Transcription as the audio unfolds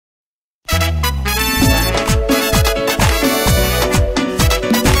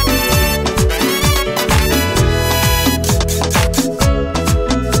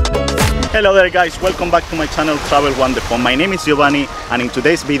Hello there guys, welcome back to my channel Travel Wonderful. My name is Giovanni and in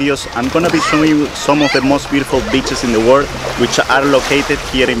today's videos I'm gonna be showing you some of the most beautiful beaches in the world which are located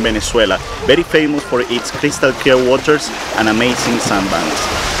here in Venezuela. Very famous for its crystal clear waters and amazing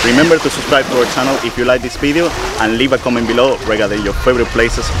sandbanks. Remember to subscribe to our channel if you like this video and leave a comment below regarding your favorite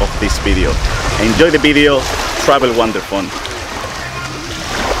places of this video. Enjoy the video, Travel Wonderful.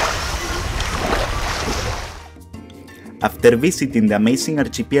 After visiting the amazing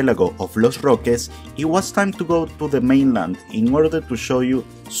archipelago of Los Roques, it was time to go to the mainland in order to show you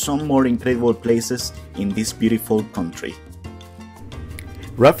some more incredible places in this beautiful country.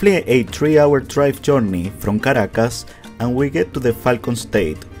 Roughly a 3-hour drive journey from Caracas and we get to the Falcon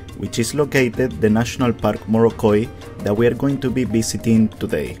State, which is located the National Park Morrocoy that we are going to be visiting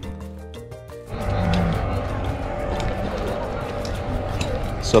today.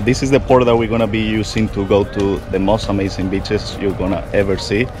 So this is the port that we're gonna be using to go to the most amazing beaches you're gonna ever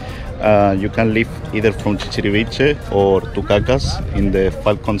see. You can leave either from Chichiriviche or Tucacas in the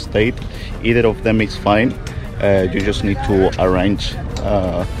Falcon State. Either of them is fine. You just need to arrange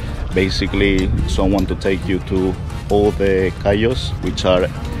basically someone to take you to all the cayos, which are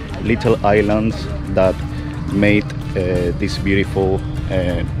little islands that made this beautiful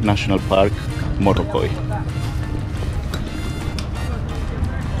national park, Morrocoy.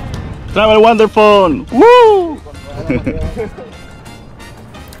 Travel Wonderful! Woo!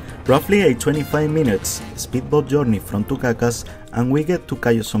 Roughly a 25 minutes speedboat journey from Tucacas and we get to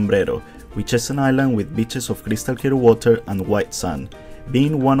Cayo Sombrero, which is an island with beaches of crystal clear water and white sand,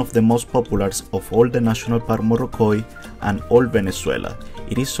 being one of the most popular of all the National Park Morrocoy and all Venezuela.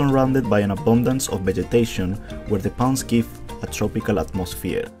 It is surrounded by an abundance of vegetation where the palms give a tropical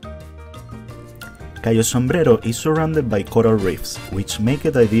atmosphere. Cayo Sombrero is surrounded by coral reefs, which make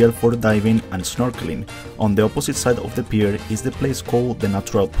it ideal for diving and snorkeling. On the opposite side of the pier is the place called the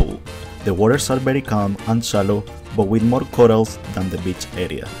Natural Pool. The waters are very calm and shallow, but with more corals than the beach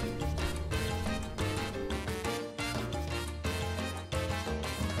area.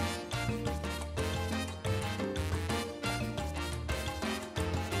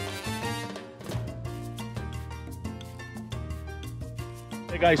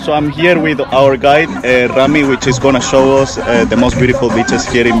 Hey guys, so I'm here with our guide Rami, which is gonna show us the most beautiful beaches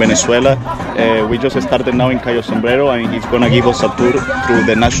here in Venezuela. We just started now in Cayo Sombrero and he's gonna give us a tour through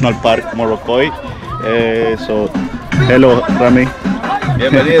the National Park Morrocoy. So, hello Rami.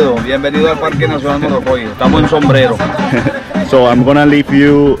 Bienvenido al Parque Nacional Morrocoy. Estamos en Sombrero. So I'm gonna leave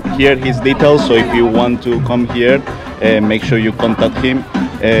you here his details, so if you want to come here, make sure you contact him.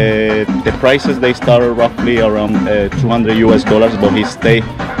 The prices, they start roughly around $200 US, but he stays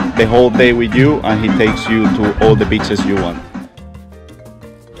the whole day with you and he takes you to all the beaches you want.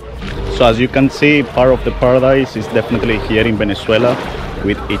 So as you can see, part of the paradise is definitely here in Venezuela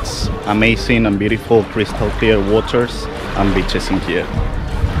with its amazing and beautiful crystal clear waters and beaches in here.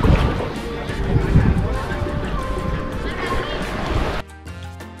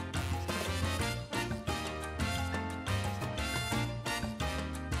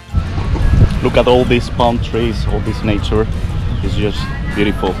 Look at all these palm trees, all this nature is just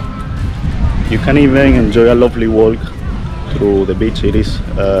beautiful. You can even enjoy a lovely walk through the beach. It is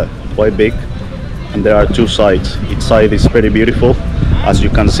quite big and there are two sides. Each side is very beautiful. As you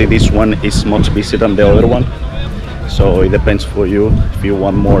can see, this one is much busier than the other one. So it depends for you if you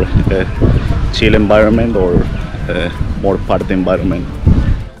want more chill environment or more party environment.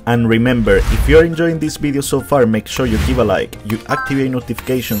 And remember, if you're enjoying this video so far, make sure you give a like, you activate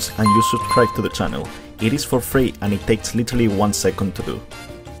notifications and you subscribe to the channel. It is for free and it takes literally 1 second to do.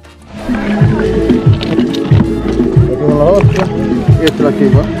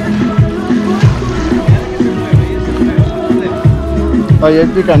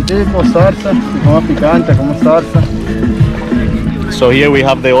 So here we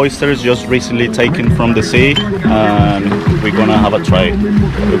have the oysters just recently taken from the sea and we're gonna have a try.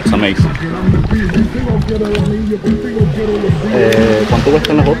 It looks amazing. ¿Cuánto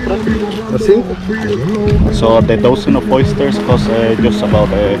cuestan las ostras? 5. So the dozen of oysters cost just about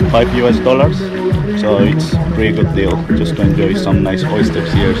 $5 US. So it's a pretty good deal just to enjoy some nice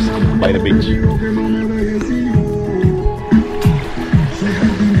oysters here by the beach.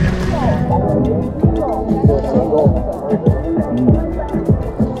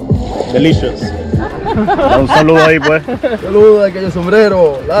 Delicious. Un saludo ahí pues. Saludos a Cayo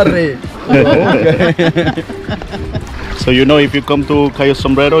Sombrero, Larry. So you know, if you come to Cayo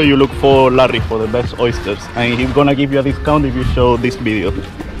Sombrero, you look for Larry for the best oysters, and he's gonna give you a discount if you show this video.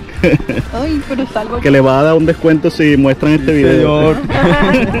 Ay, pero salgo que le va a dar un descuento si muestran este video.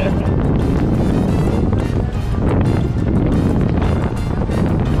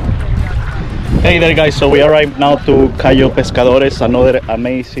 Hey there guys, so we arrived now to Cayo Pescadores, another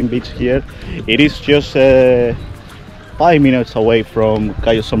amazing beach here. It is just 5 minutes away from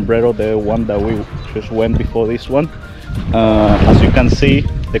Cayo Sombrero, the one that we just went before this one. As you can see,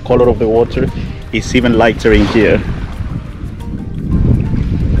 the color of the water is even lighter in here.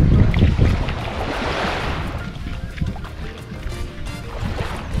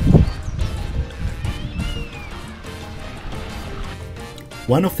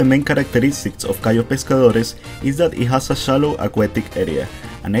 One of the main characteristics of Cayo Pescadores is that it has a shallow aquatic area,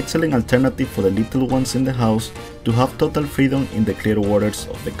 an excellent alternative for the little ones in the house to have total freedom in the clear waters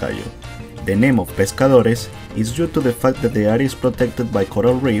of the Cayo. The name of Pescadores is due to the fact that the area is protected by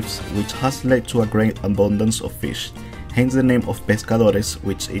coral reefs, which has led to a great abundance of fish, hence the name of Pescadores,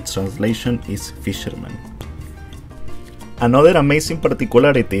 which its translation is fisherman. Another amazing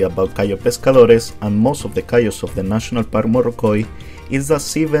particularity about Cayo Pescadores and most of the cayos of the National Park Morrocoy is that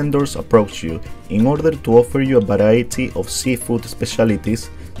sea vendors approach you in order to offer you a variety of seafood specialties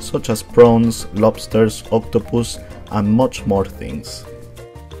such as prawns, lobsters, octopus, and much more things.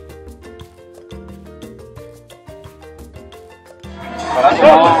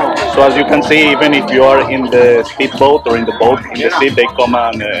 So as you can see, even if you are in the speedboat or in the boat in the sea, they come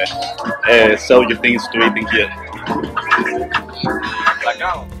and sell you things to eat in here.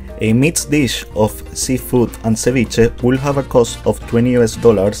 A mixed dish of seafood and ceviche will have a cost of $20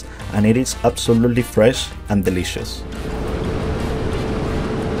 US, and it is absolutely fresh and delicious.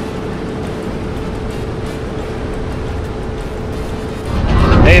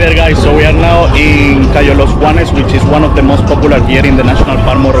 Hey there guys, so we are now in Cayo Los Juanes, which is one of the most popular here in the National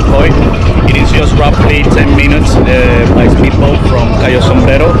Park Morrocoy. It is just roughly 10 minutes by speedboat from Cayo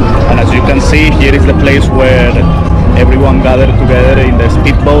Sombrero, and as you can see, here is the place where everyone gathered together in the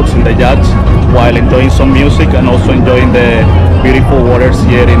speedboats, in the yachts, while enjoying some music and also enjoying the beautiful waters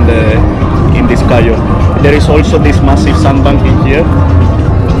here in this Cayo. There is also this massive sandbank in here.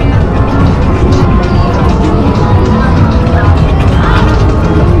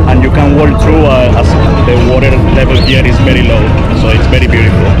 And you can walk through as the water level here is very low, so it's very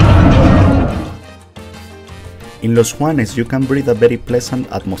beautiful. In Los Juanes you can breathe a very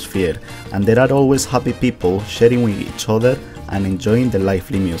pleasant atmosphere, and there are always happy people sharing with each other and enjoying the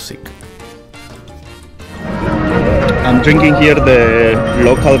lively music. I'm drinking here the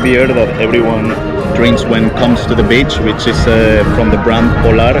local beer that everyone drinks when it comes to the beach, which is from the brand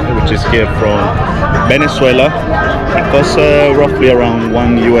Polar, which is here from Venezuela. It costs roughly around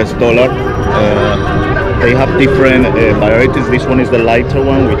 $1 US. They have different varieties. This one is the lighter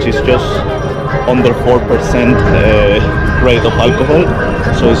one, which is just under 4% rate of alcohol,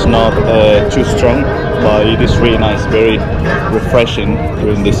 so it's not too strong, but it is really nice, very refreshing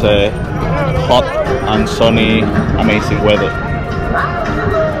during this hot and sunny, amazing weather.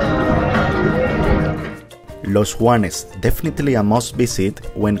 Los Juanes, definitely a must visit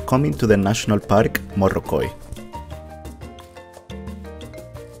when coming to the National Park Morrocoy.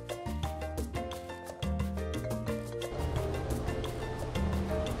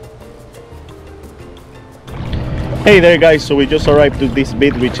 Hey there guys, so we just arrived to this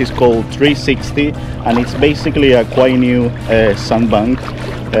bit which is called 360, and it's basically a quite new sandbank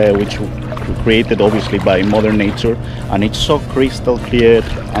which created obviously by Mother Nature, and it's so crystal clear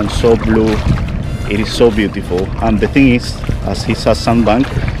and so blue. It is so beautiful, and the thing is, as it's a sandbank,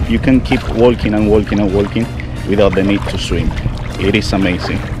 you can keep walking and walking and walking without the need to swim. It is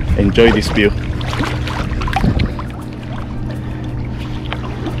amazing. Enjoy this view.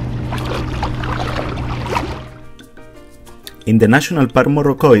 In the National Park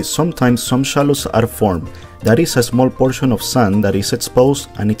Morrocoy, sometimes some shallows are formed. That is a small portion of sand that is exposed,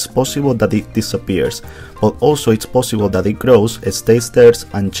 and it's possible that it disappears, but also it's possible that it grows, stays there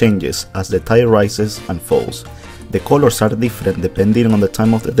and changes as the tide rises and falls. The colors are different depending on the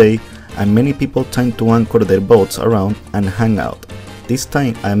time of the day, and many people tend to anchor their boats around and hang out. This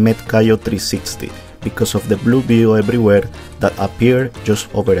time I met Cayo 360 because of the blue view everywhere that appeared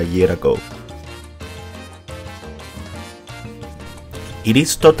just over a year ago. It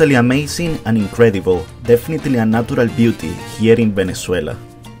is totally amazing and incredible, definitely a natural beauty here in Venezuela.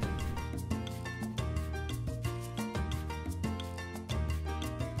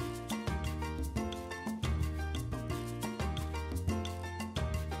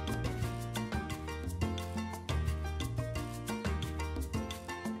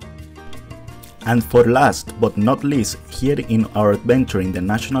 And for last but not least, here in our adventure in the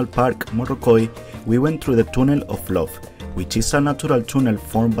National Park Morrocoy, we went through the Tunnel of Love, which is a natural tunnel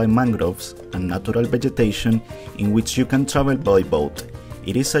formed by mangroves and natural vegetation in which you can travel by boat.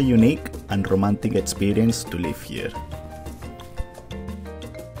 It is a unique and romantic experience to live here.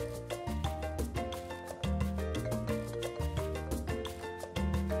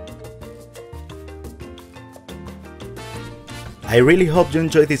 I really hope you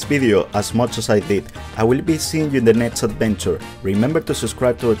enjoyed this video as much as I did. I will be seeing you in the next adventure. Remember to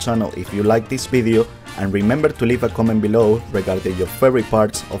subscribe to our channel if you like this video, and remember to leave a comment below regarding your favorite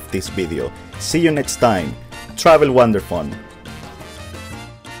parts of this video. See you next time. Travel wonderful!